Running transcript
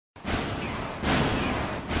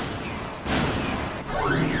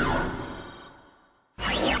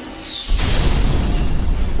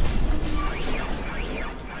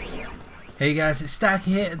Hey guys, it's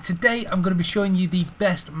Starkey here, and today I'm going to be showing you the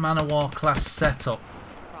best Man of War class setup.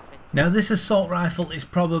 Now this assault rifle is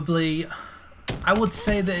probably, I would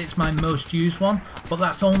say that it's my most used one, but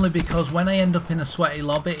that's only because when I end up in a sweaty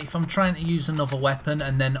lobby, if I'm trying to use another weapon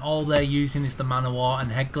and then all they're using is the Man of War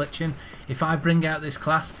and head glitching, if I bring out this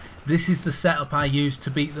class, this is the setup I use to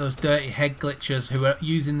beat those dirty head glitchers who are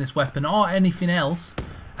using this weapon or anything else.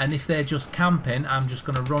 And if they're just camping, I'm just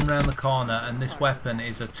going to run around the corner and this weapon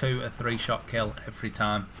is a 2 or 3 shot kill every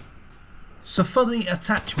time. So for the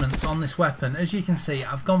attachments on this weapon, as you can see,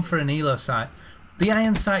 I've gone for an elo sight. The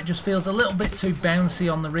iron sight just feels a little bit too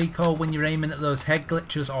bouncy on the recoil when you're aiming at those head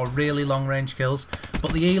glitchers or really long range kills,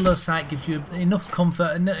 but the elo sight gives you enough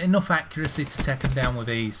comfort and enough accuracy to take them down with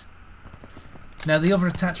ease. Now the other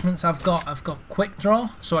attachments I've got quick draw,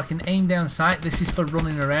 so I can aim down sight. This is for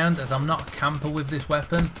running around as I'm not a camper with this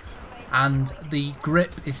weapon, and the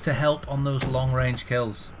grip is to help on those long range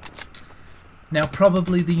kills. Now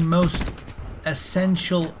probably the most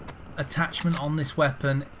essential attachment on this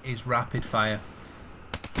weapon is rapid fire.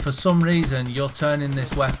 For some reason you're turning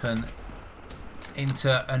this weapon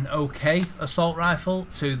into an okay assault rifle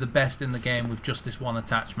to the best in the game with just this one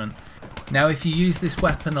attachment. Now if you use this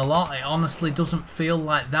weapon a lot, it honestly doesn't feel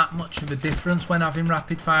like that much of a difference when having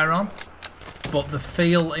rapid fire on, but the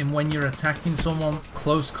feel in when you're attacking someone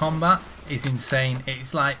close combat is insane.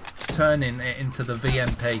 It's like turning it into the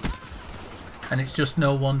VMP, and it's just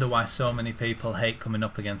no wonder why so many people hate coming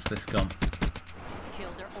up against this gun.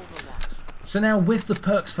 So now with the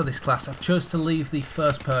perks for this class, I've chose to leave the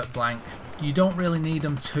first perk blank. You don't really need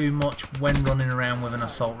them too much when running around with an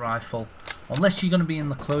assault rifle. Unless you're going to be in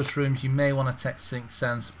the close rooms, you may want to take Sixth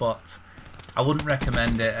Sense, but I wouldn't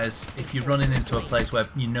recommend it, as if you're running into a place where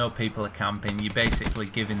you know people are camping, you're basically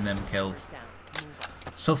giving them kills.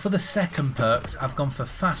 So for the second perks, I've gone for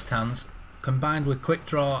fast hands. Combined with quick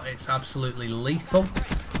draw, it's absolutely lethal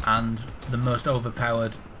and the most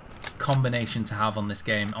overpowered combination to have on this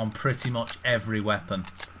game on pretty much every weapon.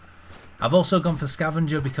 I've also gone for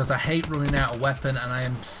scavenger because I hate running out of weapon, and I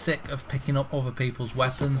am sick of picking up other people's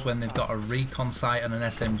weapons when they've got a recon sight and an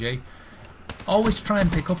SMG. Always try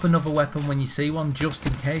and pick up another weapon when you see one just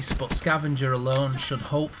in case, but scavenger alone should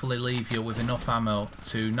hopefully leave you with enough ammo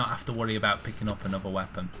to not have to worry about picking up another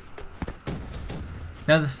weapon.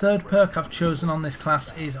 Now the third perk I've chosen on this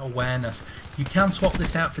class is awareness. You can swap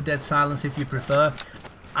this out for dead silence if you prefer.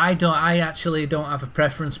 I actually don't have a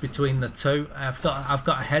preference between the two. I've got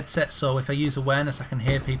a headset, so if I use awareness I can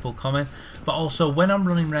hear people coming, but also when I'm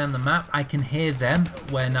running around the map I can hear them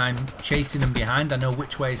when I'm chasing them behind. I know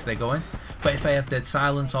which ways they're going, but if I have dead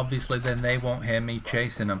silence, obviously then they won't hear me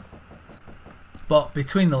chasing them. But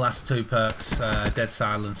between the last two perks, dead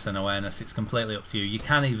silence and awareness, it's completely up to you. You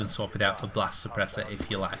can even swap it out for blast suppressor if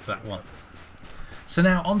you like that one. So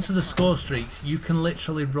now onto the score streaks. You can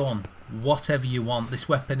literally run whatever you want. This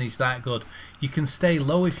weapon is that good. You can stay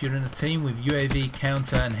low if you're in a team with UAV,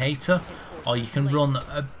 counter and hater, or you can run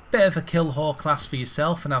a bit of a kill whore class for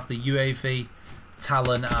yourself and have the UAV,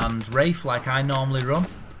 Talon and Wraith like I normally run.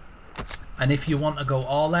 And if you want to go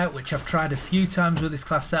all out, which I've tried a few times with this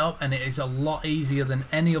class setup and it is a lot easier than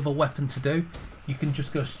any other weapon to do, you can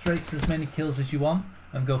just go straight for as many kills as you want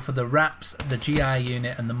and go for the RAPs, the GI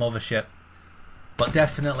unit and the mothership. But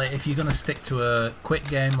definitely, if you're going to stick to a quick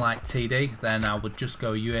game like TD, then I would just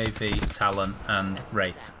go UAV, Talon and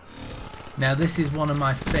Wraith. Now this is one of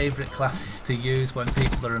my favourite classes to use when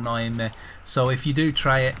people are annoying me, so if you do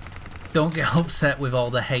try it, don't get upset with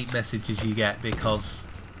all the hate messages you get, because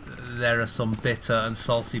there are some bitter and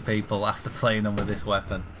salty people after playing them with this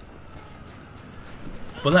weapon.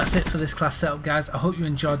 But that's it for this class setup, guys. I hope you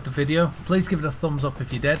enjoyed the video. Please give it a thumbs up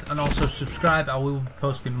if you did, and also subscribe. I will be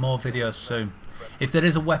posting more videos soon. If there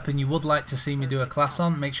is a weapon you would like to see me do a class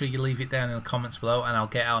on, make sure you leave it down in the comments below and I'll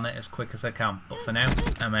get on it as quick as I can. But for now,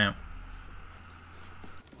 I'm out.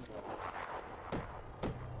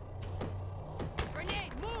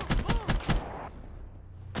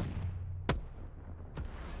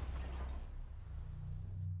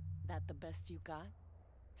 That the best you got?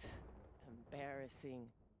 Embarrassing.